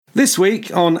This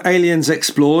week on Aliens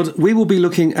Explored, we will be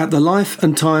looking at the life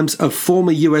and times of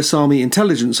former US Army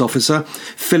intelligence officer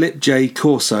Philip J.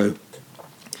 Corso.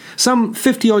 Some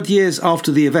 50-odd years after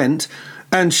the event,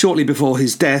 and shortly before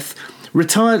his death,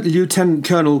 retired Lieutenant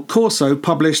Colonel Corso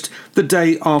published The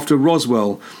Day After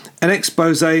Roswell, an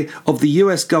expose of the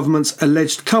US government's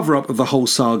alleged cover-up of the whole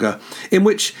saga, in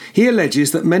which he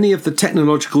alleges that many of the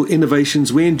technological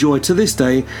innovations we enjoy to this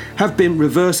day have been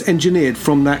reverse-engineered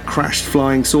from that crashed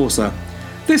flying saucer.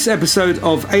 This episode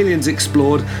of Aliens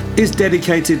Explored is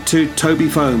dedicated to Toby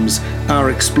Foames,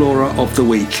 our Explorer of the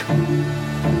Week.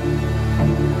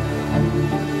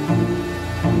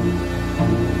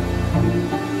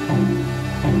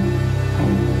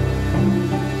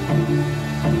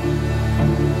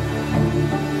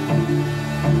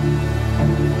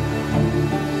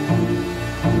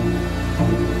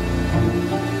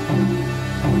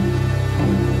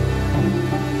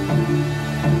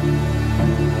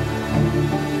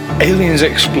 Aliens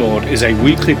Explored is a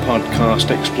weekly podcast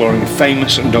exploring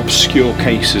famous and obscure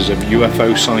cases of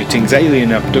UFO sightings,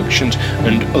 alien abductions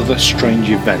and other strange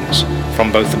events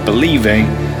from both a believing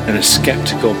and a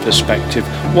skeptical perspective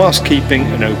whilst keeping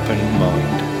an open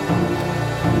mind.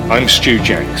 I'm Stu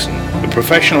Jackson, a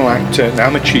professional actor and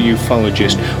amateur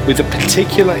ufologist with a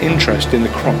particular interest in the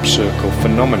crop circle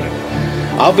phenomenon.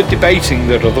 I'll be debating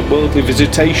that otherworldly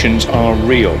visitations are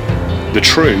real. The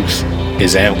truth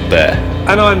is out there.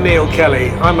 And I'm Neil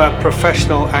Kelly. I'm a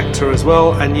professional actor as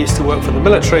well and used to work for the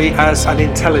military as an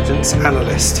intelligence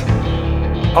analyst.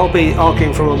 I'll be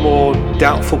arguing from a more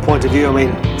doubtful point of view. I mean,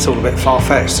 it's all a bit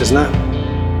far-fetched, isn't it?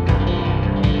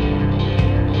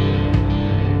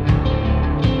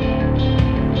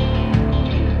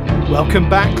 Welcome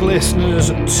back, listeners,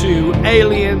 to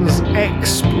Aliens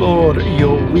Explored,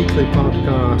 your weekly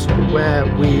podcast where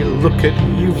we look at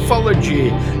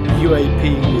ufology,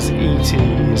 UAPs,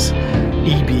 ETs,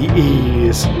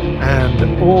 EBEs,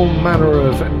 and all manner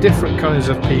of different kinds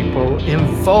of people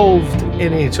involved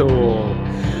in it all.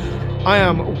 I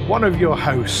am one of your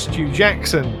hosts, Stu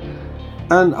Jackson.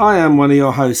 And I am one of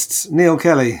your hosts, Neil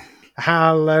Kelly.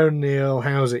 Hello, Neil.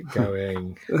 How's it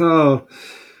going? Oh,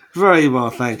 very well,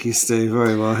 thank you, Stu.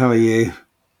 Very well. How are you?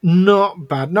 Not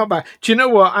bad, not bad. Do you know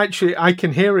what? Actually, I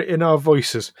can hear it in our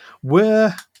voices.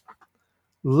 We're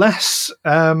less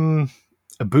ebullient.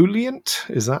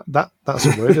 Is that's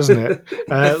a word, isn't it?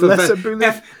 Less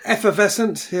ebullient.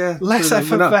 Effervescent, yeah. Less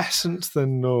effervescent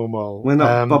than normal. We're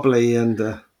not bubbly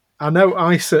and... I know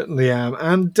I certainly am.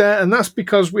 And that's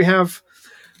because we have...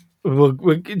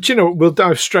 We'll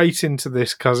dive straight into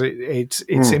this because it's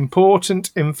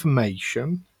important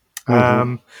information.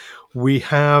 Mm-hmm. We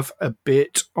have a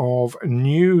bit of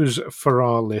news for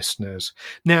our listeners.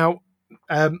 Now,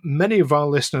 many of our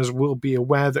listeners will be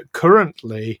aware that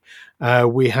currently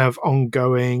we have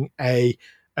ongoing a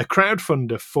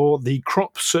crowdfunder for the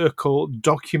Crop Circle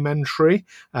documentary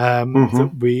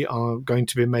that we are going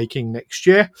to be making next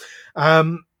year.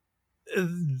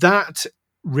 That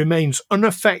remains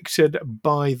unaffected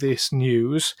by this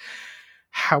news.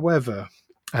 However,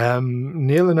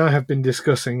 Neil and I have been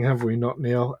discussing, have we not,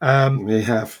 Neil? We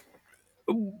have.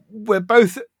 We're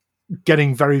both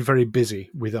getting very, very busy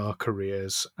with our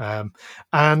careers.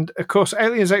 And, of course,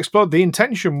 Aliens Explored, the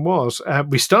intention was,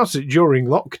 we started during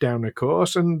lockdown, of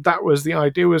course, and that was the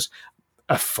idea was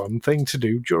a fun thing to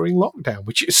do during lockdown,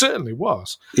 which it certainly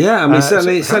was. Yeah, I mean,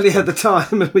 certainly had the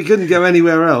time and we couldn't go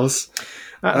anywhere else.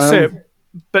 That's it.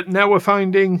 But now we're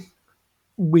finding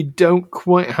we don't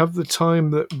quite have the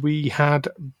time that we had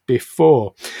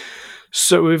before.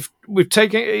 So we've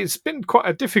taken. It's been quite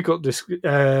a difficult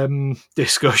discussion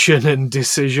and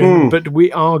decision, but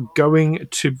we are going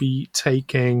to be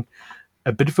taking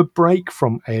a bit of a break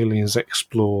from Aliens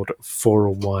Explored for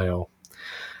a while.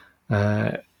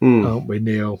 Aren't we,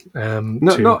 Neil?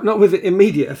 Not with the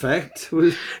immediate effect.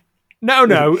 No.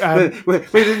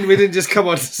 We didn't just come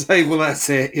on to say, well, that's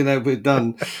it. We're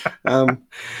done.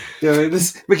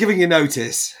 We're giving you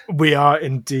notice. We are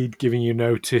indeed giving you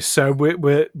notice. So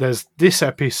there's this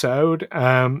episode.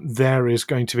 There is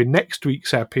going to be next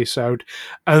week's episode,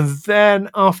 and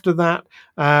then after that,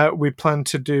 we plan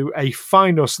to do a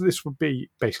final. So this would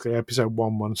be basically episode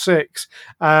 116,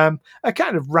 a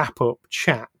kind of wrap up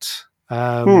chat.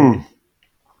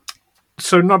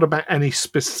 So not about any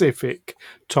specific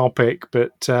topic,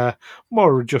 but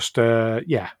more just a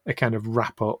kind of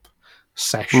wrap up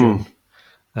session,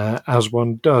 as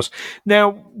one does.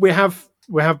 Now we have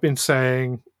been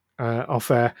saying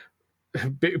off air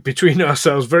between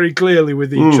ourselves very clearly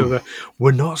with each other,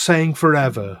 we're not saying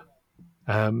forever.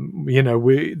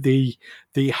 The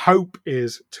hope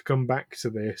is to come back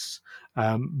to this,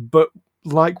 but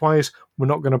likewise, we're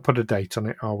not going to put a date on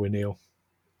it, are we, Neil?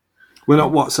 We're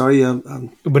not what? Sorry.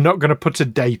 We're not going to put a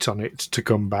date on it to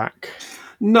come back.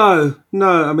 No.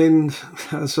 I mean,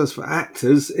 as for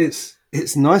actors,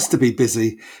 it's nice to be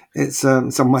busy. It's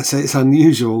some might say it's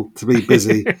unusual to be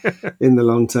busy in the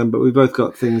long term, but we've both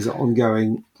got things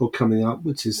ongoing or coming up,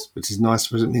 which is nice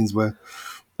because it means we're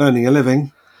earning a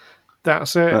living.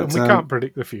 That's it. But, and we can't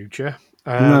predict the future.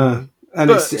 No, and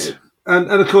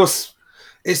of course,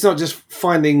 it's not just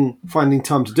finding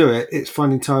time to do it. It's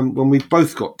finding time when we've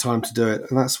both got time to do it,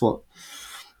 and that's what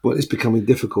is becoming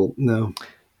difficult now.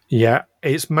 Yeah,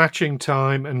 it's matching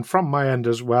time, and from my end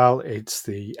as well, it's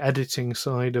the editing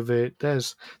side of it.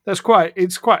 It's quite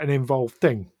an involved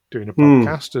thing doing a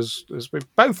podcast, as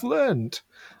we've both learned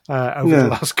over the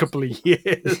last couple of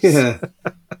years. Yeah.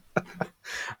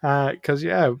 Because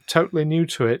totally new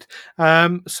to it.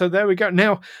 So there we go.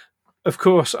 Now, of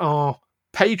course, our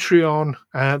Patreon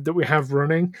that we have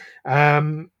running,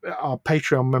 our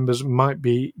Patreon members might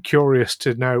be curious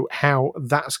to know how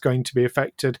that's going to be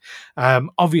affected.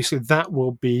 Obviously, that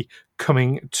will be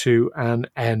coming to an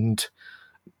end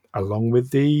along with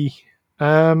the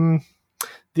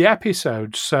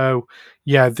episode. So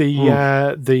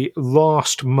the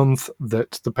last month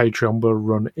that the Patreon will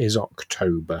run is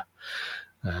October.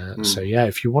 So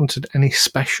if you wanted any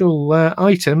special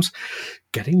items,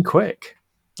 get in quick.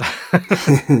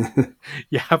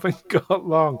 You haven't got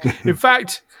long. In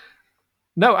fact,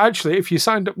 no, actually, if you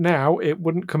signed up now, it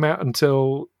wouldn't come out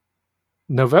until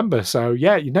November. So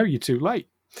you're too late.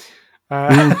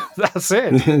 That's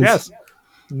it. Yes,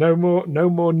 no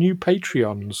more new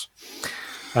Patreons.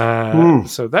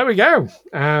 So there we go.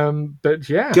 But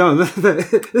yeah, God,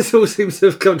 this all seems to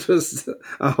have come to us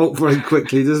a halt very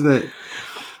quickly, doesn't it?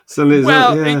 So these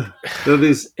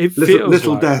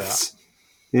little like deaths. That.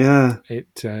 Yeah,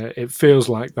 it feels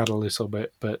like that a little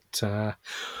bit, but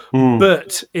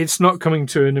it's not coming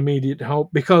to an immediate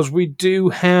halt because we do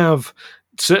have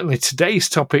certainly today's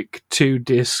topic to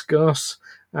discuss,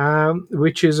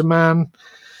 which is a man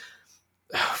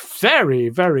very,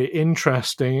 very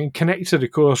interesting and connected,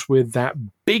 of course, with that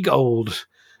big old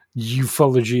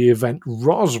ufology event,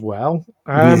 Roswell.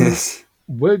 Yes.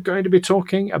 We're going to be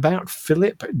talking about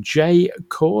Philip J.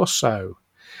 Corso.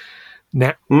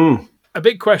 Now, a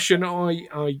big question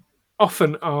I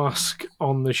often ask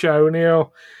on the show,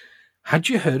 Neil, had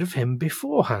you heard of him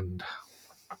beforehand?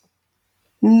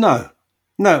 No,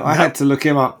 I had to look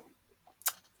him up.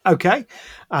 Okay.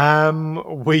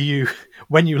 Were you,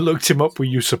 when you looked him up, were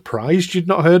you surprised you'd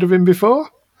not heard of him before?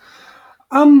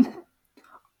 I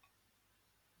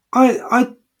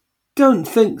don't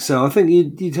think so. I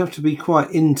think you'd have to be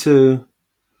quite into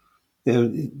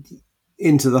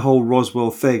the whole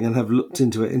Roswell thing and have looked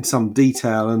into it in some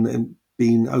detail and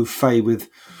been au fait with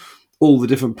all the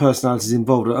different personalities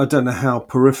involved. I don't know how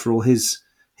peripheral his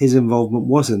involvement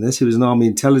was in this. He was an Army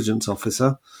intelligence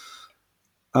officer.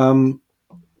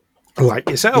 Like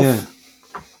yourself.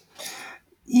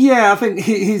 Yeah, I think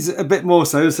he's a bit more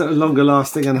so longer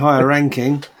lasting and higher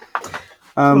ranking.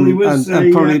 He was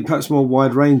and probably perhaps more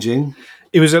wide ranging.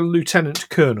 He was a lieutenant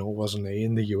colonel, wasn't he,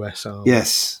 in the US Army?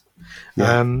 Yes.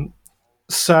 Yeah.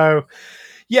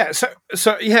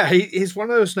 He's one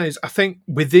of those names. I think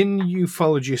within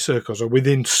ufology circles, or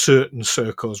within certain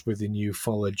circles within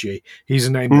ufology, he's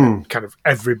a name that kind of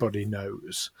everybody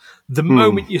knows. The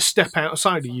moment you step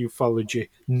outside of ufology,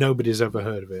 nobody's ever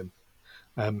heard of him.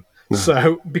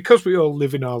 So, because we all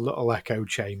live in our little echo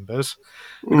chambers,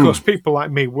 of course, people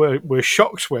like me were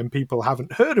shocked when people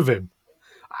haven't heard of him.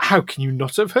 How can you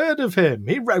not have heard of him?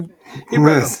 He wrote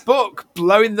a book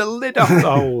blowing the lid off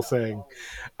the whole thing.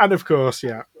 And of course,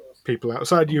 people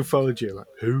outside ufology are like,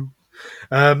 who?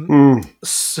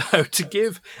 So to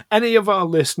give any of our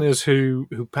listeners who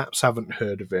perhaps haven't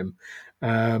heard of him,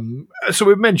 so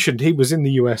we've mentioned he was in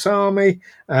the US Army,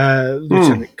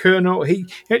 Lieutenant Colonel. He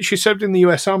actually served in the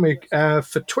US Army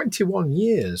for 21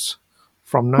 years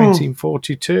from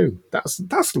 1942.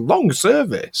 That's long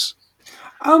service.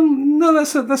 No,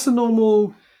 that's a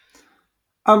normal.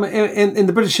 In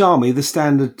the British Army, the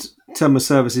standard term of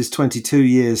service is 22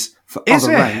 years for other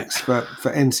ranks for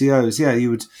NCOs. Yeah,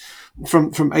 you would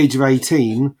from age of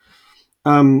 18,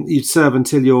 you'd serve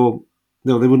until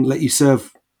they wouldn't let you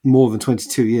serve more than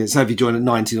 22 years. So if you join at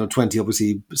 19 or 20, obviously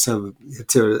you serve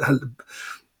to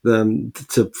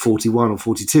 41 or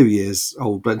 42 years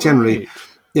old. But generally,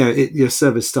 your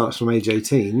service starts from age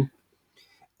 18.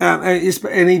 And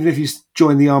even if you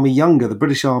join the army younger, the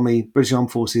British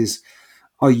Armed Forces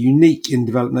are unique in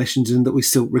developed nations in that we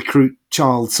still recruit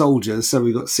child soldiers. So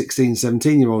we've got 16,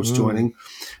 17-year-olds joining,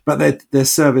 but their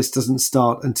service doesn't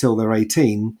start until they're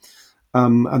 18.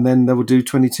 and then they will do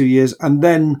 22 years, and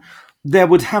then there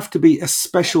would have to be a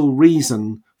special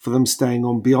reason for them staying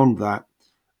on beyond that.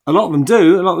 A lot of them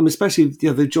do. A lot of them, especially,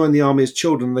 they join the army as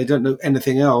children. They don't know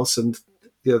anything else, and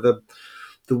the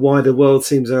wider world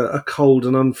seems a cold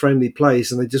and unfriendly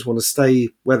place, and they just want to stay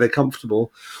where they're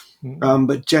comfortable.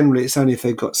 But generally, it's only if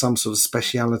they've got some sort of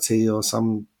speciality or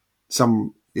some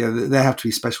there have to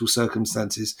be special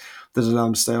circumstances that allow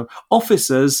them to stay on.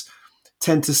 Officers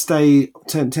tend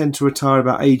to retire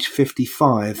about age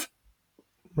 55.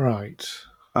 Right.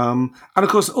 And of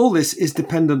course, all this is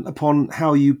dependent upon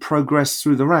how you progress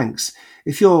through the ranks.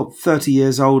 If you're 30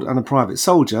 years old and a private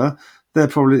soldier, they're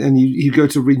probably, and you go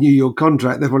to renew your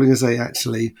contract, they're probably going to say,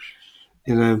 actually,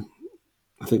 I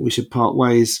think we should part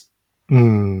ways.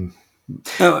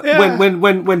 Yeah.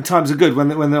 When times are good, when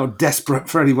they're not desperate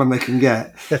for anyone they can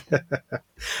get.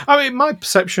 I mean, my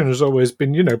perception has always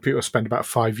been, people spend about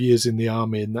 5 years in the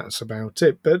army and that's about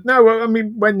it. But no, I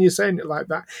mean, when you're saying it like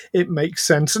that, it makes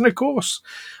sense. And of course,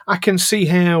 I can see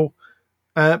how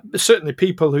certainly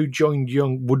people who joined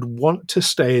young would want to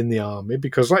stay in the army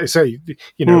because, like I say,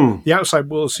 the outside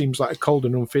world seems like a cold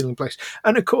and unfeeling place.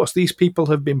 And of course, these people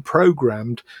have been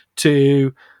programmed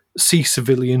to see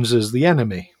civilians as the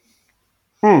enemy.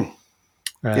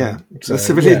 So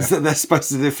civilians that they're supposed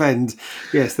to defend,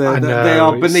 yes, they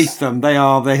are beneath them. They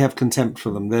have contempt for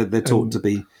them. They're taught to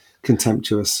be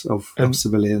contemptuous of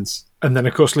civilians. And then,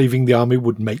 of course, leaving the army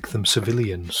would make them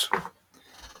civilians.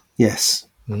 Yes.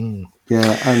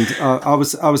 Yeah, and I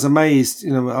was amazed.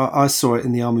 I saw it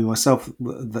in the army myself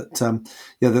that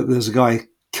there was a guy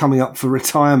coming up for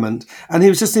retirement, and he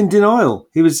was just in denial.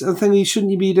 He was thinking,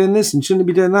 "Shouldn't you be doing this and shouldn't you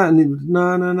be doing that?" And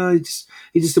no.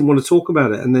 He just didn't want to talk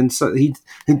about it. And then so he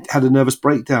had a nervous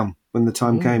breakdown when the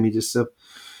time came. He just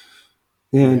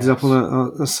ended up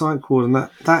on a psych ward, and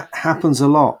that happens a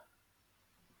lot.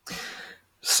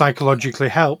 Psychologically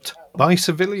helped by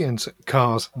civilians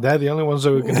cars. They're the only ones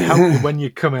who are going to help you when you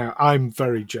come out. I'm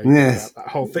very jaded about that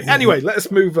whole thing. Anyway,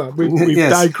 let's move on. We've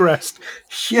digressed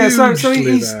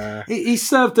hugely there. He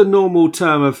served a normal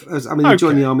term of. He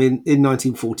joined the army in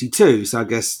 1942. So I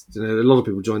guess a lot of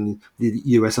people joined the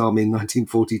U.S. Army in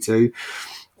 1942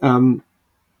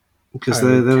 because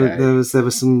there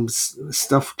was some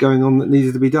stuff going on that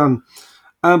needed to be done.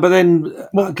 But then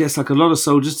I guess, like a lot of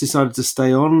soldiers, decided to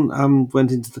stay on.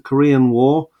 Went into the Korean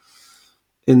War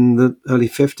in the early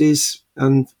 50s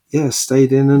and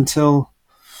stayed in until,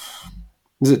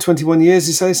 was it 21 years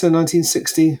you say, so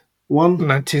 1961?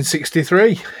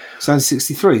 1963. So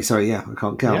 1963, sorry, I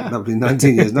can't count. That would be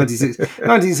 19 years.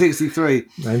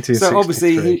 1963. So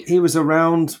obviously he was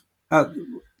around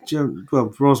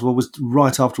Roswell was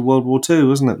right after World War II,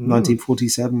 wasn't it?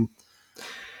 1947.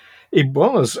 It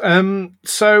was.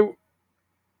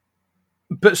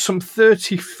 But some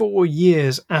 34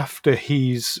 years after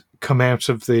he's come out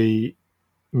of the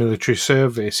military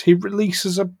service, he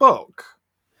releases a book,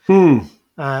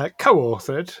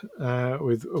 co-authored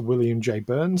with William J.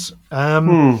 Burns,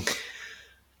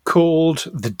 called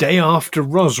The Day After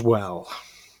Roswell,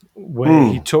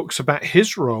 where he talks about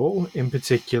his role in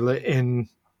particular in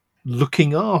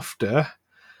looking after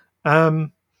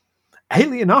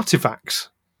alien artifacts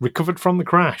recovered from the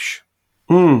crash.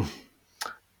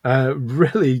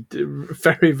 Really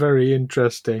very, very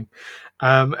interesting.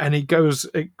 And he goes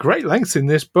at great lengths in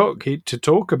this book to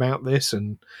talk about this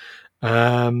and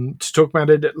to talk about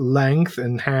it at length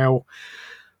and how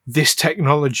this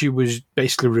technology was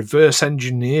basically reverse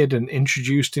engineered and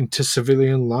introduced into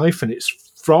civilian life. And it's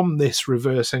from this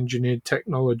reverse engineered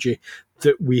technology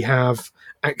that we have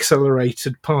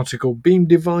accelerated particle beam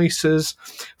devices,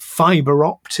 fiber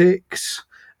optics,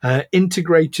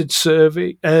 integrated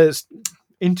circuits,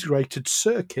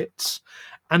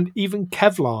 and even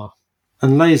Kevlar.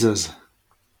 And lasers.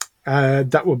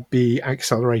 That would be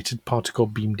accelerated particle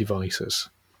beam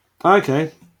devices.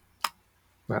 Okay.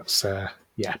 That's, All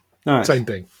right. Same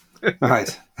thing. All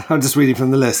right. I'm just reading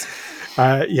from the list.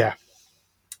 Yeah.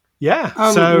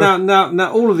 So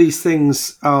now all of these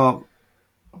things are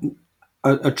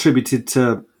attributed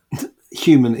to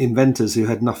human inventors who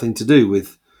had nothing to do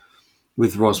with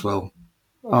Roswell,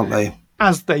 aren't they?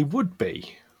 As they would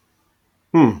be.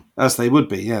 As they would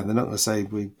be, They're not going to say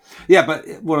we... Yeah, but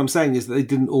what I'm saying is that they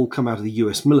didn't all come out of the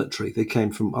US military. They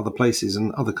came from other places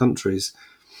and other countries.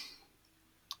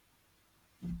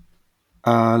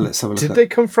 Let's have a look. Did they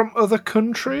come from other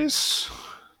countries?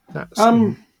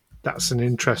 That's an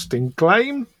interesting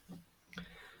claim.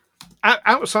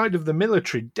 Outside of the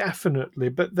military, definitely.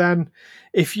 But then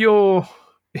if you're...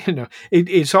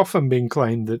 it's often been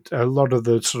claimed that a lot of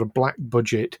the sort of black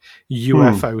budget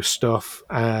UFO stuff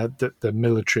that the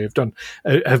military have done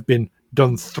have been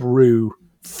done through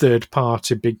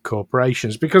third-party big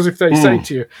corporations. Because if they say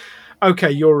to you,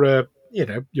 "Okay, you're an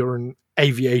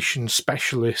aviation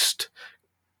specialist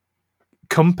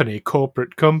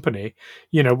corporate company,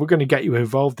 we're going to get you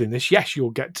involved in this. Yes,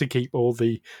 you'll get to keep all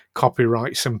the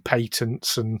copyrights and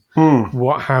patents and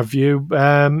what have you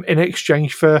in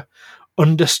exchange for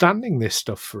understanding this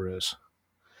stuff for us."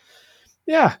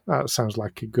 Yeah, that sounds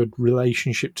like a good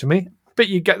relationship to me. But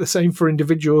you get the same for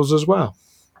individuals as well.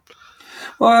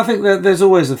 Well, I think that there's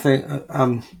always a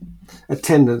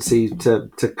tendency to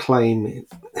claim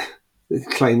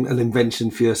an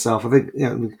invention for yourself. I think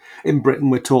in Britain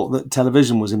we're taught that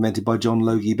television was invented by John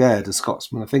Logie Baird, a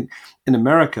Scotsman. I think in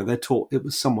America they're taught it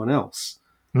was someone else.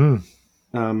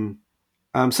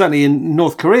 Certainly in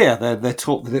North Korea they're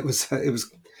taught that it was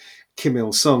Kim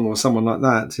Il Sung or someone like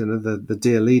that. The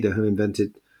dear leader who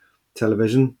invented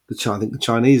television. I think the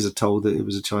Chinese are told that it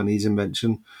was a Chinese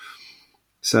invention.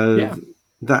 So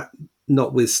that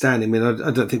notwithstanding,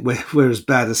 I don't think we're as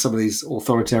bad as some of these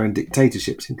authoritarian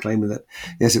dictatorships in claiming that,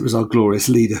 yes, it was our glorious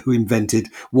leader who invented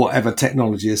whatever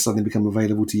technology has suddenly become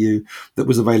available to you that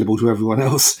was available to everyone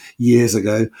else years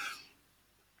ago.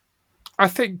 I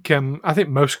think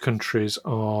most countries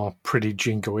are pretty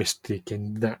jingoistic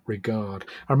in that regard.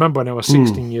 I remember when I was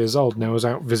 16 years old and I was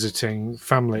out visiting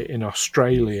family in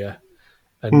Australia,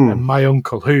 and my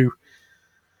uncle, who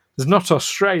is not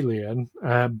Australian,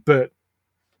 but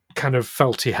kind of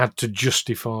felt he had to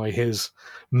justify his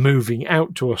moving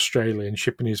out to Australia and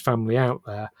shipping his family out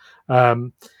there.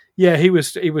 He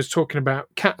was talking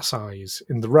about cat's eyes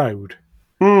in the road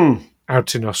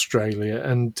out in Australia,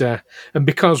 and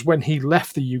because when he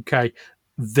left the UK,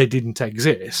 they didn't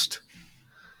exist.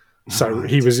 So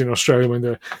he was in Australia when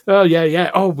they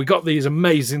were, we got these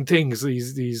amazing things,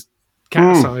 these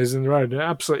cat's eyes in the road. They're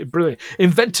absolutely brilliant.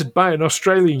 Invented by an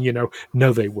Australian,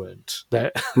 No, they weren't.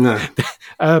 No.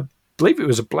 Believe it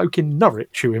was a bloke in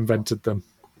Norwich who invented them.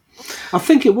 I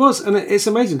think it was, and it's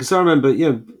amazing because I remember,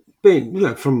 being,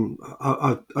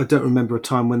 I don't remember a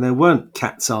time when there weren't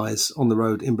cat's eyes on the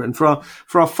road in Britain. For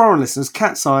our foreign listeners,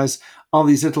 cat's eyes are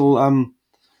these little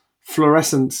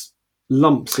fluorescent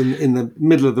lumps in the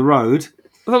middle of the road.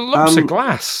 The lumps of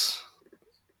glass.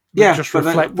 Just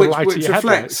reflect the light of your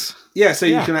headlights. Yeah, so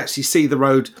you can actually see the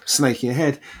road snaking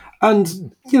ahead.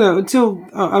 And, until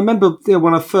I remember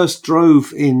when I first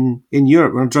drove in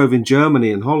Europe, when I drove in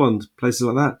Germany and Holland, places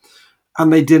like that,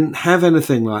 and they didn't have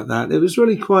anything like that. It was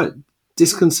really quite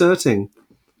disconcerting.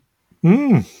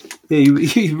 You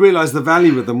realise the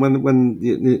value of them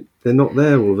when they're not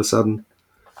there all of a sudden.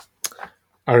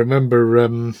 I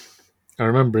remember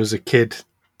as a kid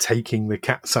taking the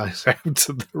cat's eyes out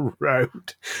to the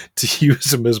road to use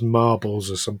them as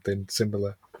marbles or something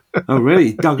similar. Oh,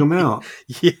 really? Dug them out?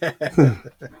 Yeah.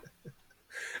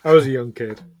 I was a young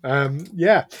kid.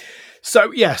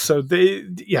 So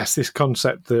this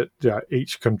concept that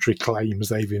each country claims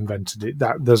they've invented it,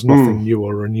 that there's nothing new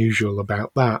or unusual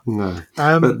about that. No.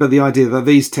 But the idea that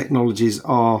these technologies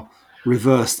are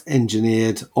reverse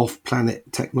engineered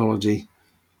off-planet technology,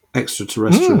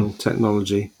 extraterrestrial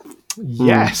technology.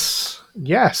 Yes,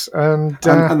 and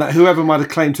that whoever might have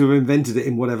claimed to have invented it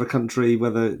in whatever country,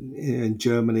 whether in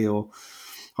Germany or,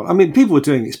 people were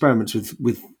doing experiments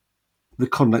with the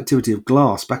conductivity of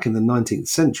glass back in the 19th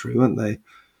century, weren't they?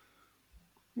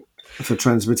 For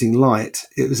transmitting light,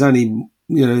 it was only in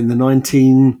the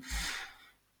 1980s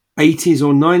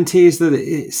or 90s that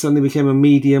it suddenly became a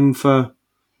medium for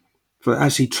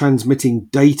actually transmitting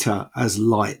data as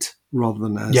light rather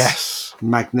than as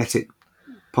magnetic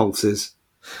pulses.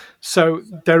 So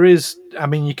there is,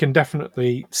 you can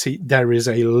definitely see there is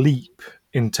a leap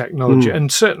in technology,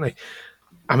 and certainly,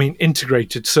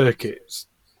 integrated circuits,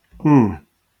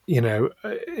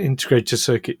 integrated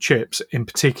circuit chips in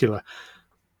particular,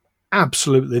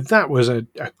 absolutely, that was a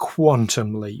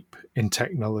quantum leap in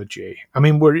technology.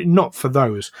 Were it not for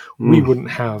those, we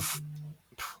wouldn't have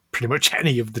pretty much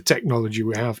any of the technology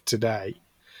we have today.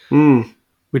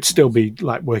 We'd still be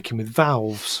like working with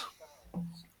valves.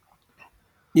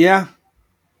 Yeah.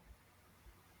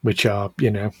 Which are,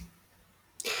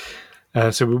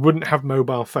 so we wouldn't have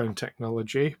mobile phone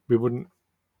technology. We wouldn't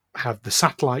have the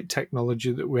satellite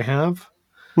technology that we have.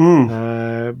 We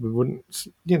wouldn't, it's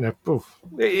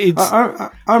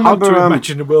I remember, hard to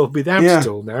imagine a world without it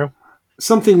all now.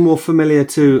 Something more familiar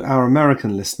to our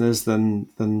American listeners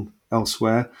than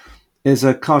elsewhere is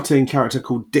a cartoon character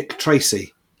called Dick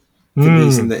Tracy.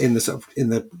 He's in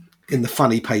the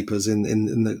funny papers in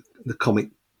the comic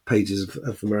pages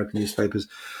of American newspapers,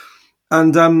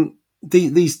 and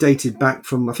these dated back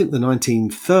from I think the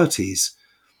 1930s.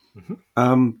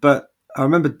 But I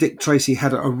remember Dick Tracy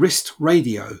had a wrist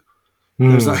radio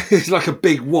It's like a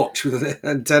big watch with an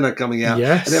antenna coming out,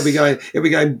 Yes. and it'll be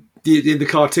going. In the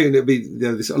cartoon, it'll be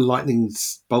this sort of lightning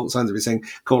bolt signs. It'll be saying,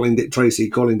 "Calling Dick Tracy,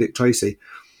 calling Dick Tracy,"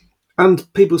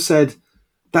 and people said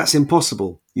that's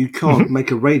impossible. You can't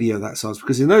make a radio that size,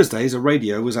 because in those days, a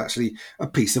radio was actually a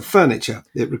piece of furniture.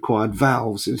 It required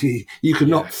valves. You could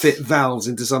not fit valves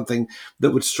into something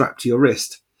that would strap to your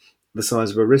wrist, the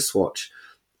size of a wristwatch.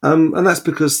 And that's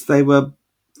because they were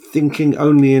thinking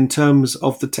only in terms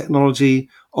of the technology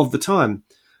of the time.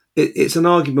 It's an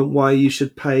argument why you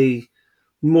should pay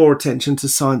more attention to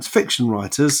science fiction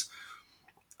writers.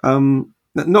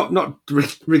 Not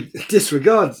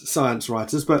disregard science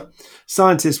writers, but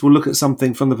scientists will look at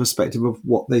something from the perspective of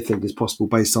what they think is possible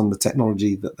based on the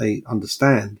technology that they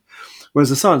understand.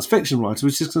 Whereas a science fiction writer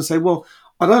was just going to say, well,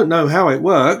 I don't know how it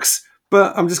works,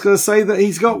 but I'm just going to say that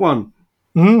he's got one.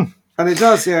 Mm. And it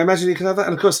does, yeah. Imagine you can have that.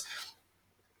 And of course,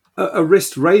 a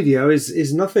wrist radio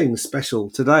is nothing special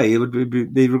today. It would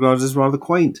be regarded as rather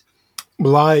quaint.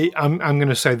 Well, I'm going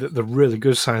to say that the really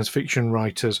good science fiction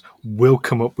writers will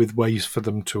come up with ways for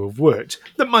them to have worked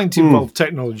that might involve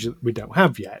technology that we don't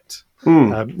have yet.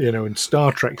 And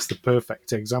Star Trek's the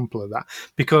perfect example of that,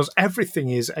 because everything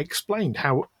is explained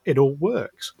how it all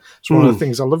works. It's one of the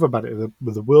things I love about it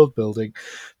with the world building.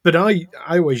 But I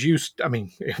always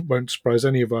it won't surprise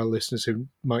any of our listeners who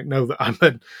might know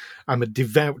that I'm a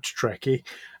devout Trekkie,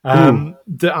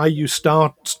 that I use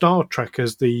Star Trek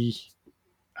as the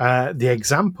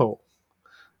example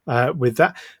with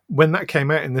that. When that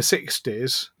came out in the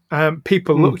 60s,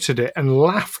 people looked at it and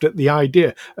laughed at the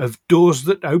idea of doors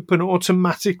that open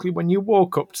automatically when you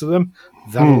walk up to them.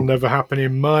 That'll never happen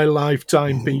in my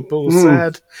lifetime, people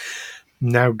said.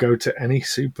 Now go to any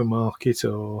supermarket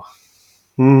or,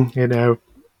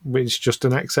 it's just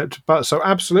an accepted part. So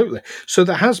absolutely. So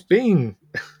there has been...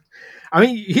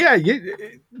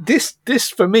 this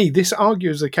for me, this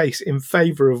argues the case in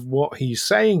favour of what he's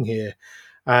saying here,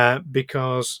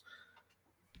 because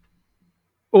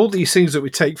all these things that we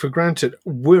take for granted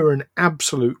were an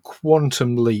absolute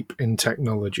quantum leap in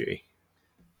technology.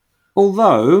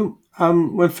 Although,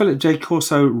 when Philip J.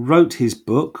 Corso wrote his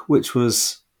book, which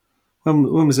was,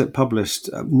 when was it published?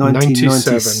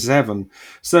 1997.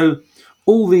 So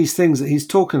all these things that he's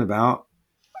talking about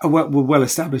were well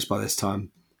established by this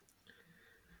time.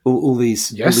 All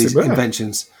these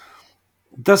inventions.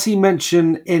 Does he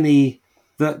mention any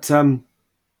that are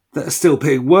still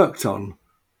being worked on?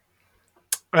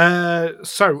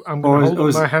 So I'm going to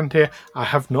hold up my hand here. I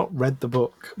have not read the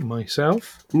book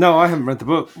myself. No, I haven't read the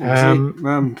book.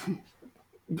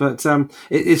 But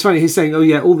it's funny. He's saying, "Oh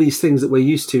yeah, all these things that we're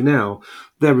used to now,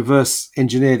 they're reverse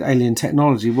engineered alien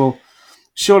technology." Well,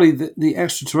 surely the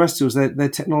extraterrestrials, their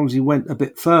technology went a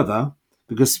bit further,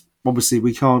 because obviously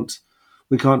we can't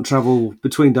travel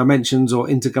between dimensions or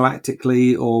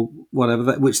intergalactically or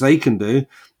whatever, which they can do.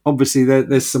 Obviously,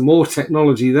 there's some more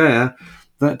technology there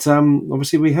that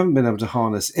obviously we haven't been able to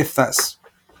harness. If that's,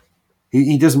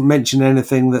 he doesn't mention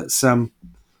anything that's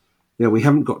we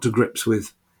haven't got to grips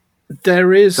with.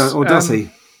 There is, or does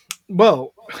he?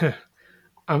 Well,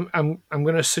 I'm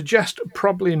going to suggest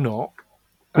probably not,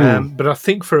 but I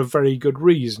think for a very good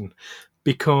reason,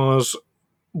 because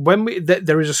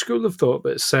there is a school of thought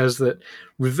that says that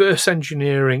reverse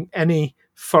engineering any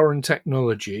foreign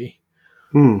technology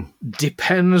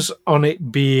depends on it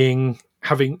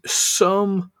having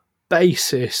some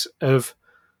basis of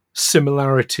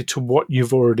similarity to what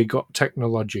you've already got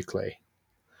technologically.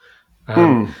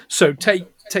 So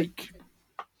take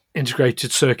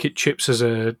integrated circuit chips as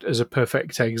a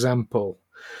perfect example.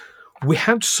 We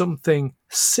had something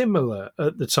similar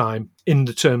at the time in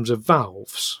the terms of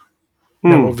valves.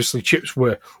 Now, obviously, chips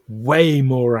were way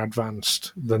more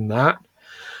advanced than that.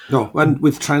 No, and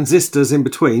with transistors in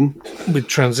between.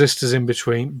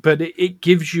 But it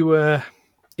gives you a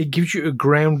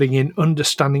grounding in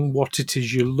understanding what it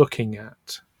is you're looking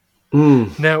at.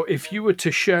 Now, if you were to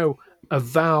show a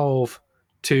valve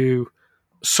to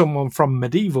someone from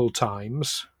medieval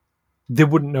times, they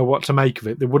wouldn't know what to make of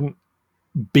it. They wouldn't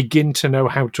begin to know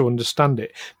how to understand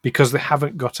it, because they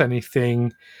haven't got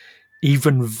anything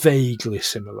even vaguely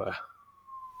similar.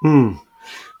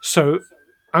 So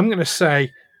I'm going to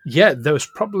say, there's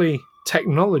probably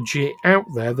technology out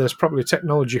there. There's probably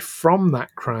technology from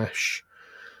that crash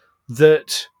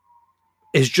that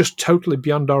is just totally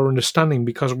beyond our understanding,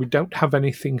 because we don't have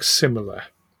anything similar.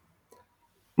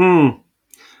 I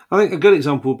think a good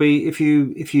example would be if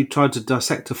you tried to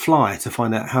dissect a fly to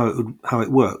find out how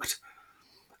it worked,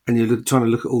 and you're trying to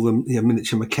look at all the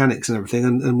miniature mechanics and everything,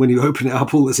 and when you open it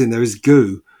up, all that's in there is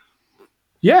goo.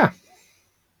 Yeah.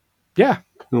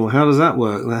 Well, how does that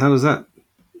work? How does that...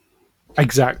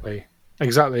 Exactly.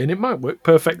 exactly, and it might work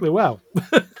perfectly well.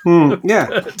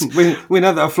 Yeah, we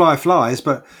know that a fly flies,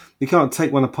 but you can't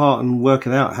take one apart and work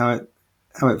it out how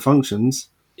it functions.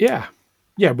 Yeah.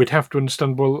 Yeah, we'd have to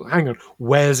understand, well, hang on,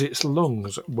 where's its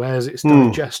lungs? Where's its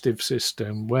digestive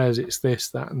system? Where's its this,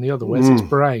 that, and the other? Where's its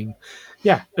brain?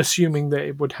 Yeah, assuming that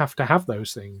it would have to have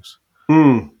those things.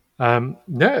 No,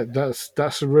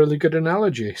 that's a really good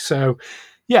analogy. So,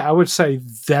 yeah, I would say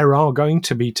there are going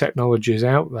to be technologies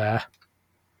out there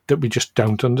that we just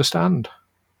don't understand.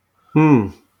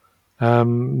 That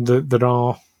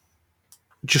are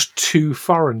just too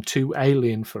foreign, too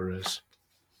alien for us.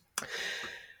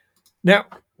 Now,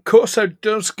 Corso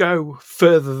does go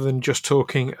further than just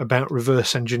talking about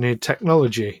reverse engineered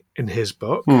technology in his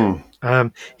book.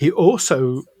 He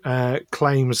also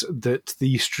claims that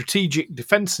the Strategic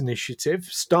Defense Initiative,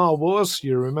 Star Wars,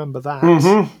 you remember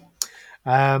that,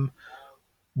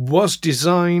 was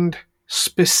designed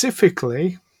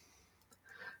specifically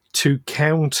to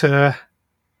counter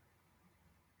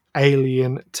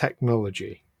alien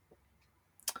technology.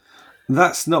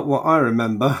 That's not what I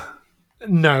remember.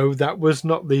 No, that was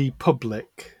not the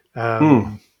public.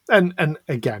 And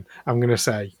again, I'm going to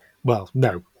say, well,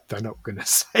 no, they're not going to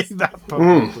say that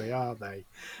publicly, are they?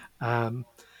 And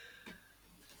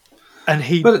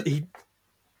he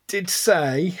did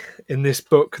say in this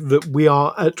book that we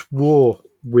are at war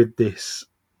with this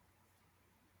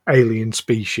alien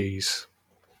species.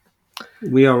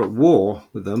 We are at war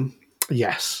with them.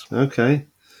 Yes. Okay.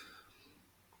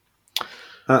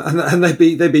 And they'd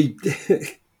be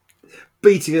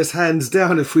beating us hands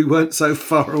down if we weren't so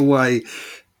far away.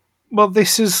 Well,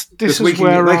 this is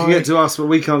where they can get to us, but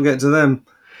we can't get to them.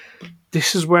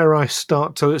 This is where I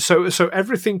start to. So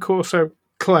everything Corso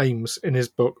claims in his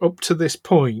book up to this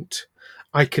point,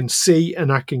 I can see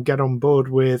and I can get on board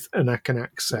with and I can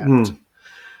accept.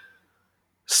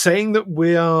 Saying that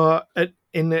we are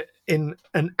in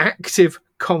an active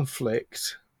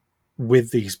conflict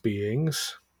with these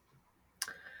beings,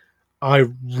 I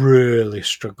really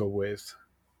struggle with.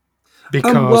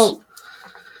 Because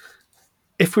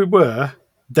if we were,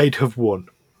 they'd have won.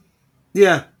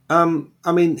 Yeah.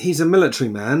 I mean, he's a military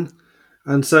man,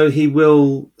 and so he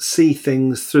will see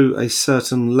things through a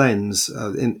certain lens,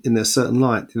 in a certain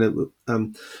light.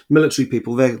 Military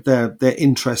people, their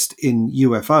interest in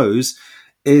UFOs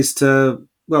is to,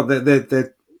 well,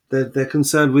 they're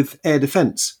concerned with air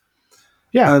defense.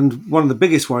 Yeah. And one of the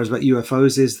biggest worries about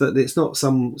UFOs is that it's not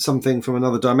something from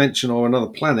another dimension or another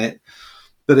planet,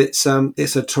 but it's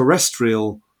a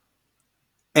terrestrial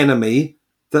enemy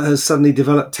that has suddenly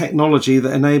developed technology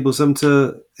that enables them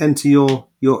to enter your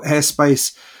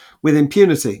airspace with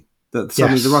impunity. That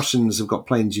suddenly the Russians have got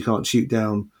planes you can't shoot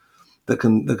down that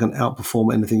can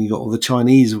outperform anything you got, or the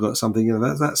Chinese have got something.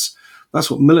 That's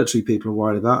what military people are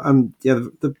worried about. And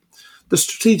the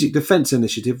Strategic Defense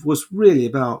Initiative was really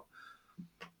about,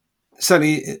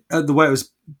 certainly the way it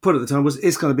was put at the time, was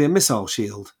it's going to be a missile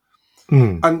shield.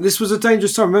 And this was a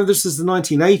dangerous time. Remember, this is the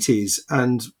 1980s,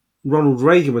 and Ronald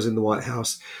Reagan was in the White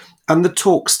House, and the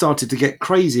talk started to get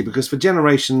crazy because for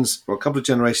generations, or a couple of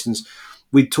generations,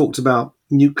 we talked about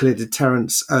nuclear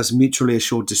deterrence as mutually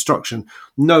assured destruction.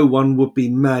 No one would be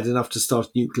mad enough to start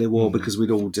a nuclear war because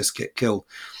we'd all just get killed.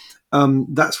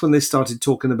 That's when they started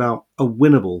talking about a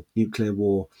winnable nuclear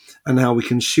war and how we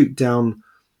can shoot down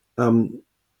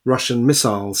Russian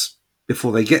missiles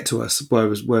before they get to us,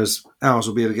 whereas ours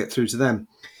will be able to get through to them.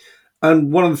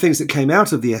 And one of the things that came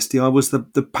out of the SDI was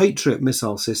the Patriot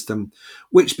missile system,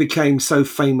 which became so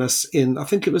famous in, I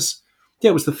think it was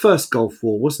the first Gulf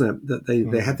War, wasn't it? That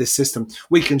they had this system.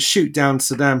 We can shoot down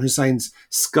Saddam Hussein's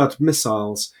Scud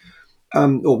missiles,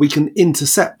 or we can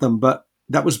intercept them. But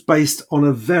that was based on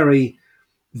a very,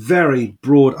 very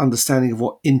broad understanding of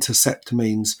what intercept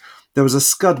means. There was a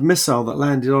Scud missile that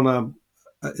landed on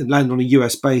a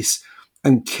US base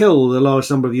and killed a large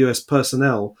number of US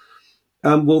personnel.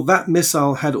 Well, that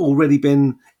missile had already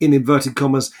been, in inverted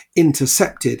commas,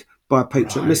 intercepted by a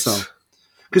Patriot missile.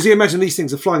 Because you imagine these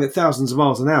things are flying at thousands of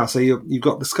miles an hour. So you've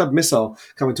got the Scud missile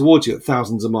coming towards you at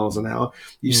thousands of miles an hour.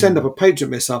 You send up a Patriot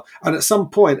missile, and at some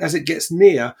point, as it gets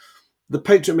near, the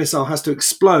Patriot missile has to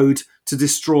explode to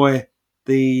destroy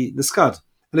the Scud.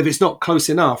 And if it's not close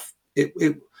enough,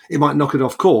 it might knock it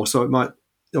off course, or it might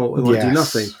do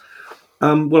nothing.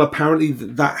 Well, apparently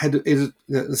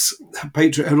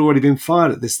Patriot had already been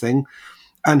fired at this thing,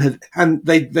 and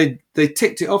they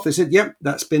ticked it off. They said, "Yep,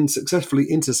 that's been successfully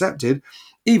intercepted,"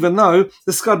 even though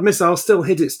the Scud missile still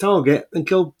hit its target and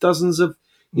killed dozens of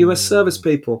US service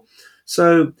people.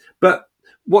 So, but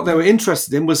what they were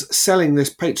interested in was selling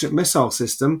this Patriot missile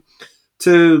system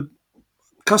to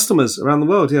customers around the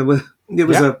world. It was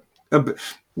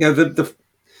You know,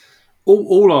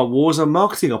 all our wars are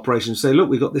marketing operations. Say, look,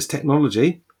 we've got this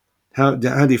technology. How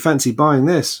do you fancy buying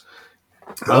this?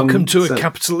 Welcome to a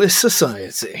capitalist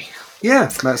society.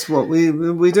 Yeah, that's what we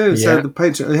do. Yeah. So the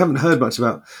Patriot, we haven't heard much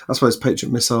about. I suppose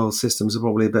Patriot missile systems are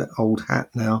probably a bit old hat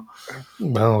now.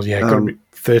 Well, yeah, got to be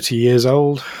 30 years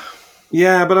old.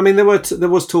 Yeah, but I mean, there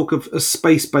was talk of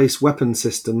space-based weapon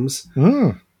systems.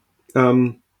 I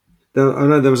know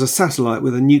there was a satellite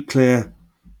with a nuclear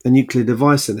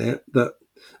device in it that,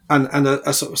 and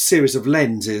a sort of series of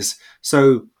lenses.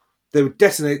 So they would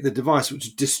detonate the device, which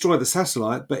would destroy the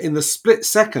satellite. But in the split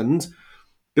second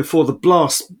before the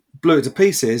blast blew it to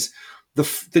pieces,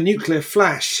 the nuclear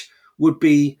flash would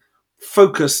be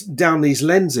focused down these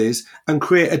lenses and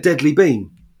create a deadly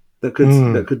beam that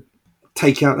could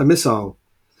take out a missile.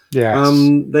 Yes.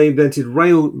 They invented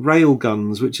rail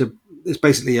guns, which it's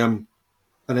basically an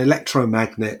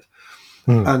electromagnet,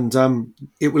 and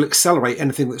it will accelerate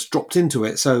anything that's dropped into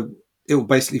it. So it will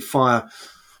basically fire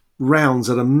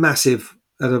rounds at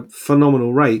a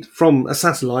phenomenal rate from a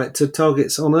satellite to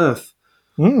targets on Earth.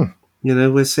 You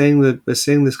know, we're seeing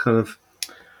this kind of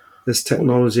this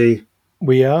technology.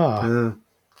 We are.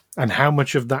 And how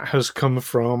much of that has come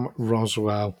from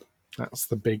Roswell? That's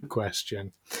the big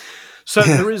question. So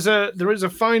there is a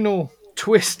final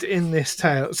twist in this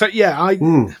tale. So yeah,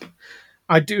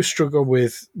 I do struggle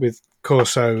with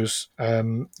Corso's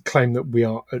claim that we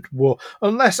are at war,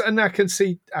 unless, and I can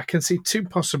see two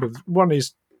possibilities. One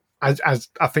is, as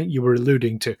I think you were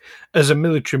alluding to, as a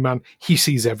military man, he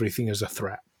sees everything as a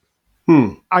threat.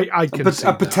 I can see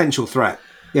a potential threat.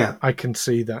 Yeah, I can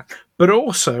see that. But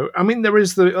also, I mean, there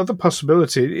is the other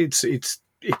possibility.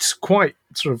 It's quite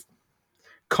sort of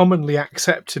commonly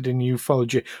accepted in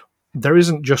ufology. There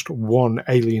isn't just one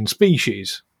alien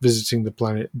species visiting the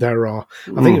planet. There are,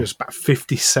 I think it was about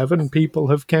 57 people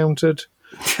have counted.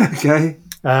 Okay.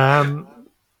 And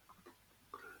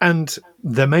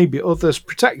there may be others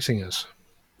protecting us.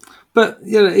 But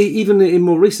you know, even in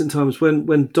more recent times,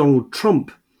 when Donald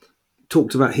Trump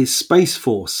talked about his space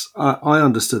force, I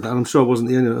understood that. And I'm sure I wasn't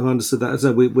the only one who understood that. As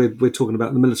though we're talking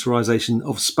about the militarization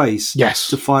of space, yes,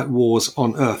 to fight wars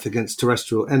on Earth against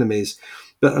terrestrial enemies.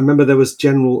 But I remember there was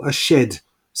General Ashed,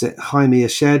 is it Jaime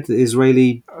Ashed, the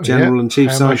Israeli general and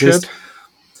chief scientist,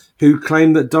 who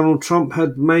claimed that Donald Trump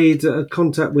had made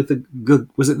contact with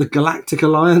the Galactic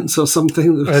Alliance or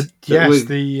something? Yes,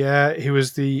 he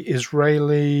was the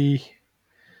Israeli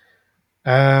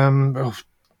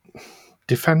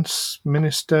defense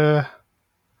minister.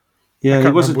 Yeah,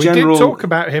 he was a general. We did talk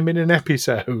about him in an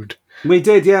episode. We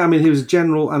did, yeah. I mean, he was a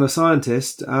general and a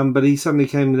scientist, but he suddenly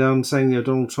came down saying,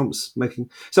 Donald Trump's making.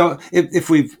 So if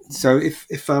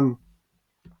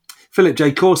Philip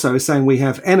J. Corso is saying we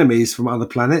have enemies from other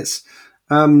planets,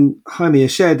 Jaime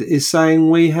Ashed is saying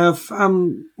we have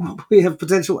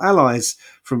potential allies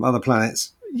from other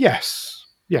planets. Yes.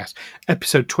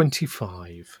 Episode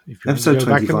 25. If you want to go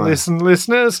back and listen,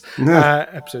 listeners. Yeah.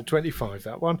 Episode 25,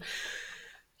 that one.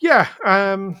 Yeah.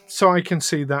 So I can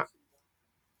see that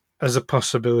as a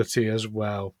possibility as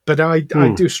well. But I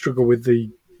do struggle with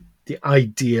the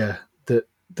idea that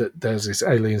there's this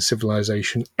alien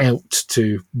civilization out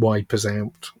to wipe us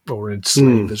out or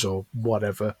enslave us or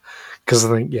whatever. Because I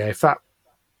think, if that...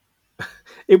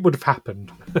 it would have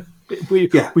happened.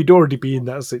 We'd already be in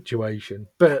that situation.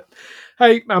 But,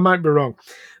 hey, I might be wrong.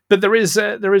 But there is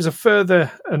a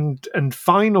further and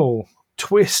final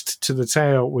twist to the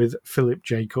tale with Philip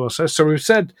J. Corso. So we've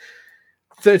said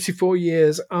 34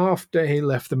 years after he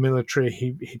left the military,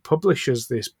 he publishes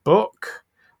this book,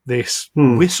 this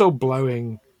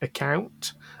whistleblowing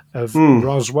account of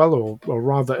Roswell, or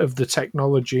rather of the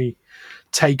technology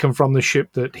taken from the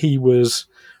ship that he was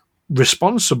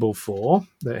responsible for,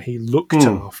 that he looked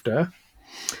after.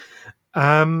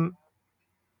 And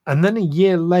then a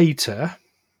year later,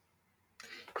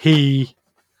 he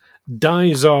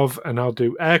dies of, and I'll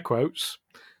do air quotes,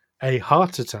 a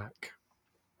heart attack.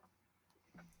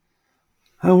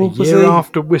 How old was he? A year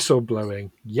after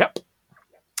whistleblowing. Yep.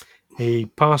 He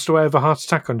passed away of a heart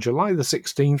attack on July the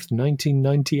 16th,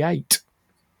 1998.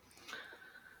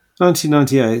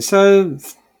 1998. So,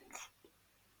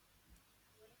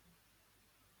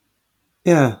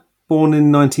 yeah, born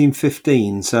in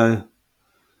 1915. So,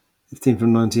 15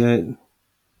 from 98.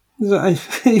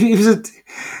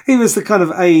 He was the kind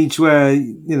of age where,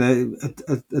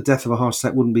 a death of a heart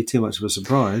attack wouldn't be too much of a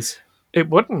surprise. It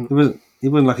wouldn't. He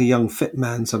wasn't like a young fit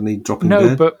man suddenly dropping dead.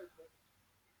 No, but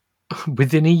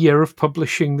within a year of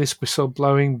publishing this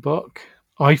whistleblowing book,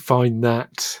 I find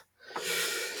that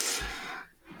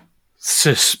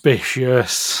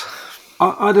suspicious.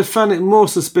 I'd have found it more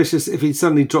suspicious if he'd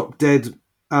suddenly dropped dead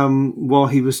while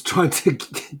he was trying to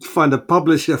find a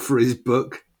publisher for his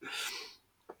book,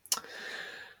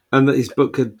 and that his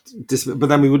book had disappeared. But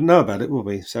then we wouldn't know about it, would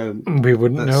we? So we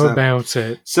wouldn't know about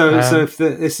it. So if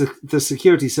the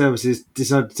security services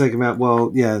decide to take him out,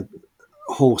 well, yeah,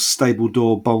 horse, stable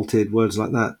door, bolted, words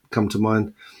like that come to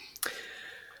mind.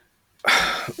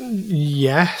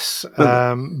 Yes,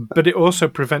 but it also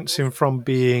prevents him from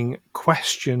being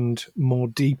questioned more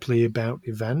deeply about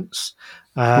events.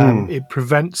 It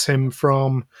prevents him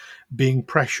from being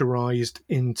pressurized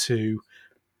into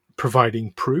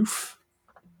providing proof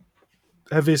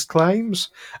of his claims,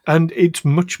 and it's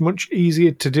much, much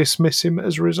easier to dismiss him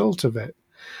as a result of it.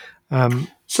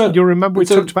 So you'll remember we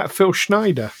talked about Phil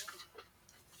Schneider,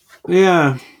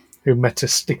 who met a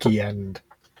sticky end.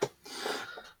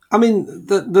 I mean,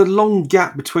 the long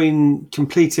gap between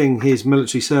completing his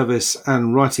military service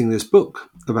and writing this book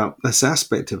about this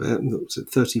aspect of it, was at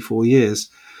 34 years.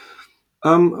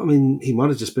 I mean, he might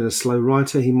have just been a slow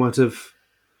writer. He might have,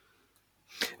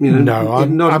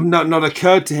 not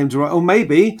occurred to him to write. Or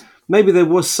maybe there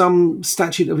was some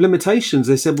statute of limitations.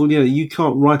 They said, well, you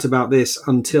can't write about this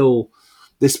until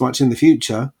this much in the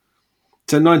future.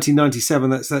 So 1997,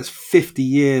 that's 50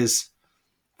 years.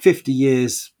 50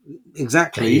 years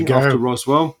exactly after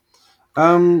Roswell.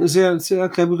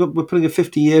 Okay, we're putting a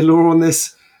 50-year law on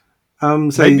this.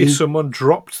 Maybe someone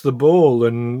dropped the ball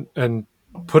and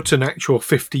put an actual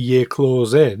 50-year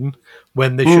clause in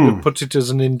when they should have put it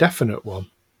as an indefinite one.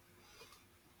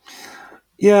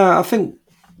 Yeah, I think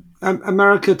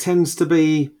America tends to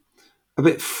be a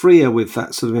bit freer with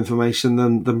that sort of information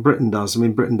than Britain does. I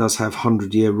mean, Britain does have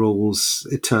 100-year rules,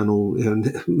 eternal.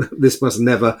 This must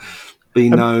never be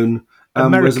known.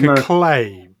 America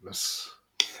claims.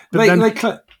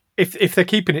 But if they're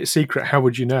keeping it secret, how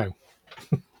would you know?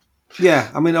 Yeah,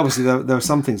 I mean, obviously there are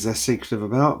some things they're secretive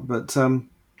about, but I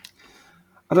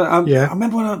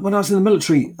remember when I was in the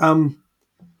military.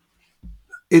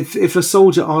 If a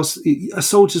soldier asked,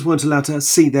 soldiers weren't allowed to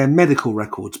see their medical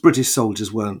records. British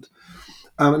soldiers weren't,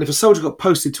 and if a soldier got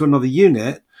posted to another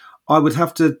unit, I would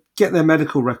have to get their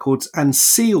medical records and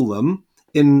seal them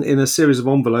in a series of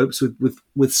envelopes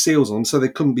with seals on, so they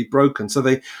couldn't be broken. So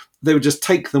they would just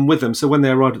take them with them. So when they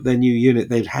arrived at their new unit,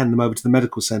 they'd hand them over to the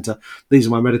medical centre. These are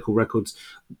my medical records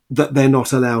that they're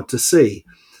not allowed to see.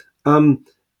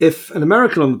 If an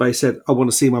American on the base said, I want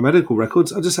to see my medical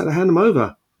records, I just had to hand them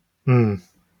over.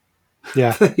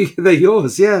 Yeah. They're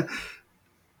yours, yeah.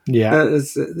 Yeah.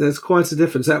 There's quite a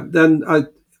difference. Then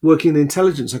working in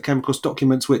intelligence, I came across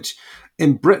documents which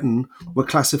in Britain were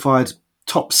classified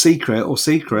top secret or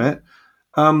secret,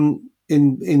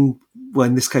 in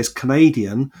this case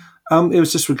Canadian, it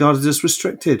was just regarded as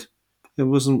restricted. It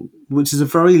wasn't, which is a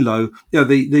very low.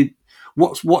 The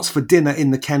what's for dinner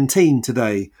in the canteen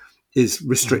today is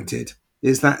restricted.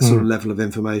 Is that sort of level of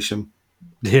information?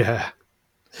 Yeah.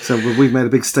 So we've made a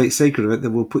big state secret of it that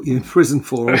we'll put you in prison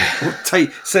for, or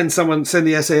send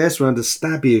the SAS around to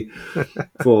stab you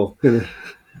for.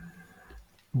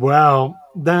 Well,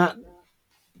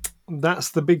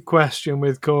 that's the big question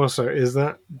with Corso. Is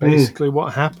that basically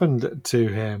what happened to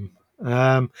him?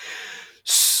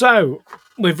 So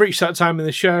we've reached that time in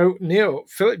the show. Neil,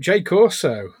 Philip J.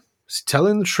 Corso, was he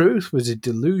telling the truth? Was he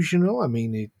delusional? I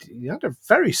mean, he had a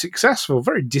very successful,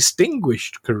 very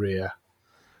distinguished career.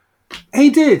 He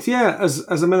did, yeah, as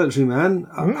a military man.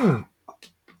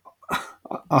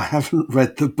 I haven't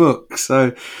read the book,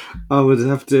 so I would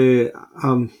have to.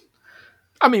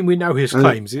 I mean, we know his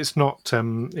claims. It's not.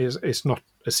 It's not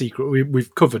a secret.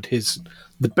 We've covered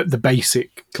the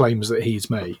basic claims that he's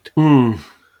made.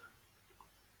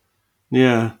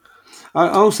 Yeah, I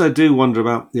also do wonder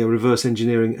about reverse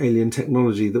engineering alien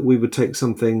technology. That we would take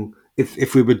something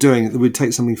if we were doing it, that we'd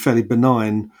take something fairly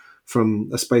benign from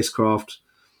a spacecraft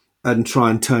and try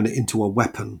and turn it into a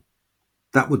weapon.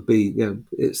 That would be,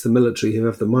 it's the military who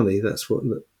have the money. That's what.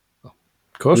 Of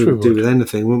course, we would do with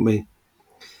anything, wouldn't we?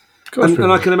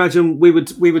 And I can imagine we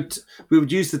would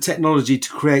use the technology to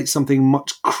create something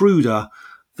much cruder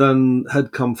than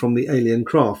had come from the alien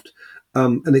craft.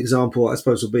 An example, I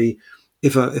suppose, would be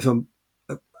if a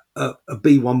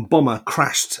B-1 bomber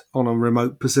crashed on a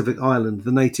remote Pacific island,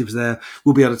 the natives there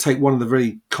will be able to take one of the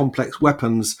very complex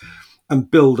weapons and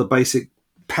build a basic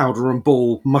powder and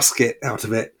ball musket out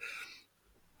of it.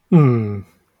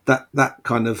 That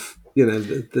kind of,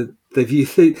 they're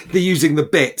using the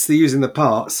bits, they're using the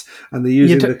parts, and they're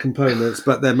using the components,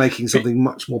 but they're making something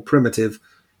much more primitive.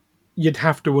 You'd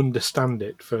have to understand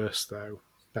it first, though.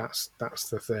 That's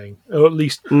the thing, or at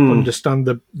least understand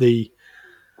the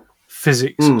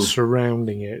physics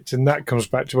surrounding it, and that comes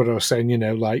back to what I was saying.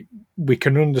 Like we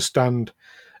can understand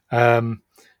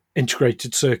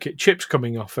integrated circuit chips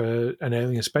coming off an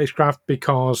alien spacecraft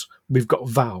because we've got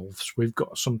valves, we've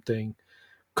got something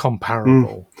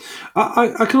comparable.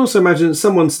 I can also imagine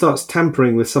someone starts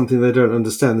tampering with something they don't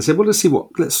understand. They say, well,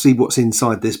 let's see what's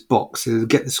inside this box. They'll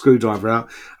get the screwdriver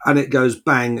out, and it goes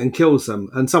bang and kills them.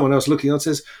 And someone else looking on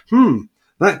says,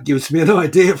 that gives me an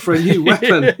idea for a new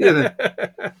weapon.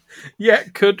 Yeah,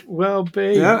 could well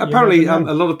be. Yeah, apparently a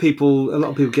lot of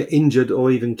people get injured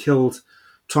or even killed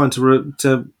trying to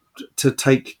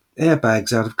take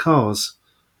airbags out of cars.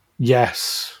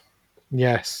 Yes.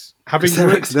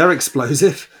 They're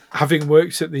explosive. Having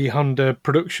worked at the Honda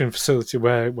production facility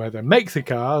where they make the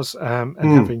cars, and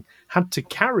having had to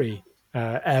carry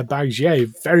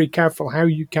airbags, very careful how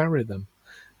you carry them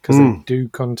because they do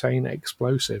contain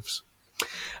explosives.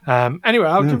 Anyway,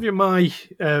 I'll give you my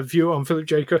view on Philip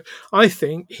J. Corso. I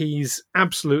think he's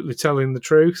absolutely telling the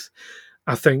truth.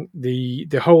 I think the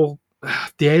whole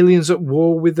the aliens at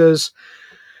war with us.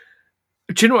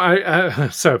 Do you know what?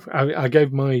 I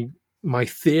gave my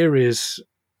theories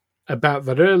about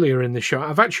that earlier in the show.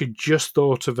 I've actually just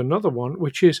thought of another one,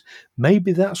 which is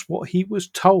maybe that's what he was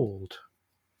told.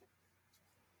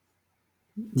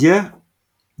 Yeah.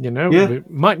 It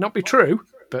might not be true,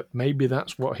 but maybe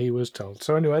that's what he was told.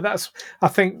 So anyway, that's, I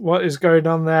think, what is going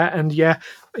on there. And I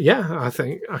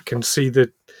think I can see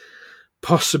the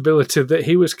possibility that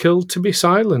he was killed to be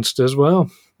silenced as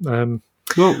well. I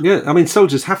mean,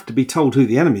 soldiers have to be told who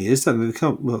the enemy is, don't they? They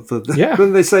can't.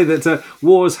 When they say that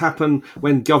wars happen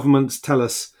when governments tell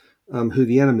us who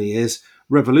the enemy is,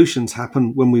 revolutions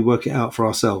happen when we work it out for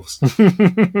ourselves.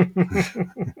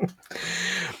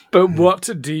 But what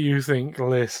do you think,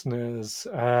 listeners,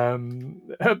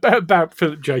 about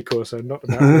Philip J. Corso, not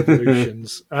about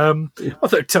revolutions?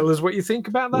 Although tell us what you think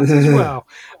about that as well.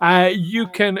 You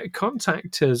can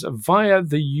contact us via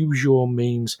the usual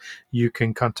means. You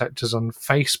can contact us on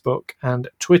Facebook and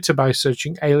Twitter by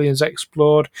searching Aliens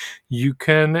Explored. You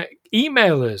can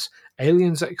email us,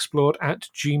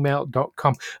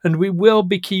 aliensexplored@gmail.com. And we will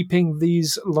be keeping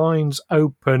these lines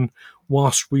open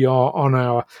whilst we are on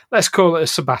our, let's call it a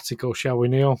sabbatical, shall we,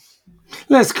 Neil?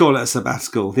 Let's call it a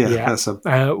sabbatical.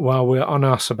 While we're on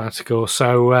our sabbatical.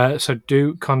 So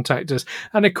do contact us.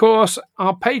 And of course,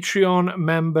 our Patreon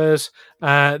members,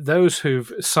 those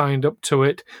who've signed up to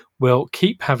it, will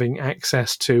keep having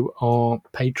access to our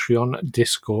Patreon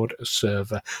Discord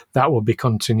server. That will be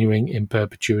continuing in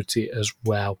perpetuity as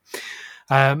well.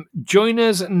 Join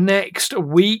us next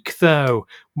week, though,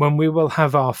 when we will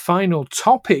have our final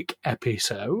topic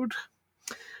episode.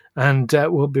 And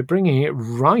we'll be bringing it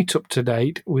right up to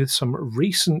date with some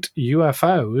recent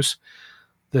UFOs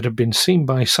that have been seen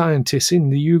by scientists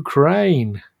in the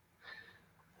Ukraine.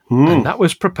 And that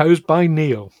was proposed by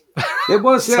Neil. It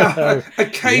was, yeah.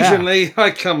 Occasionally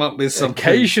I come up with something.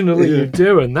 Occasionally you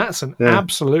do, and that's an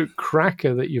absolute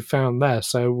cracker that you found there.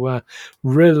 So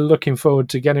really looking forward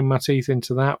to getting my teeth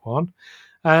into that one.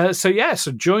 So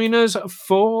join us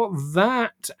for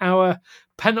that, our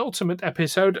penultimate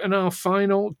episode and our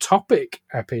final topic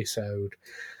episode.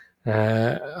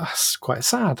 That's quite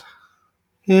sad.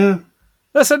 Yeah.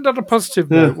 Let's end on a positive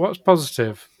note. What's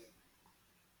positive?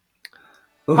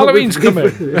 Halloween's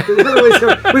coming.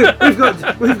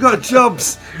 We've got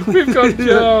jobs. We've got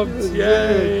jobs.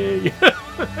 Yay.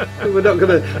 We're not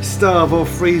going to starve or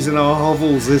freeze in our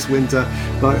hovels this winter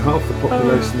like half the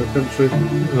population of the country.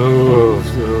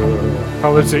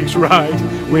 Politics, right.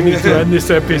 We need to end this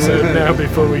episode now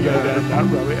before we go down that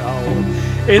rabbit hole.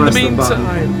 In the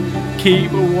meantime, keep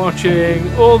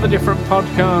watching all the different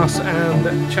podcasts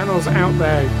and channels out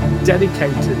there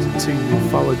dedicated to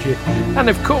ufology. And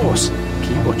of course,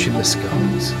 keep watching the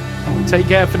skies. Take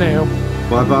care for now.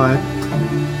 Bye-bye.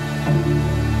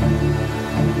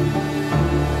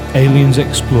 Aliens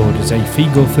Explored is a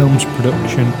Figo Films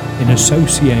production in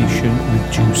association with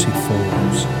Juicy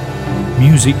Falls.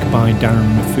 Music by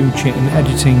Darren Mafucci and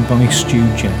editing by Stu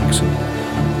Jackson.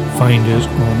 Find us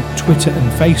on Twitter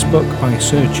and Facebook by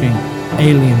searching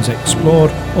Aliens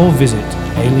Explored or visit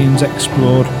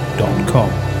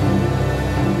aliensexplored.com.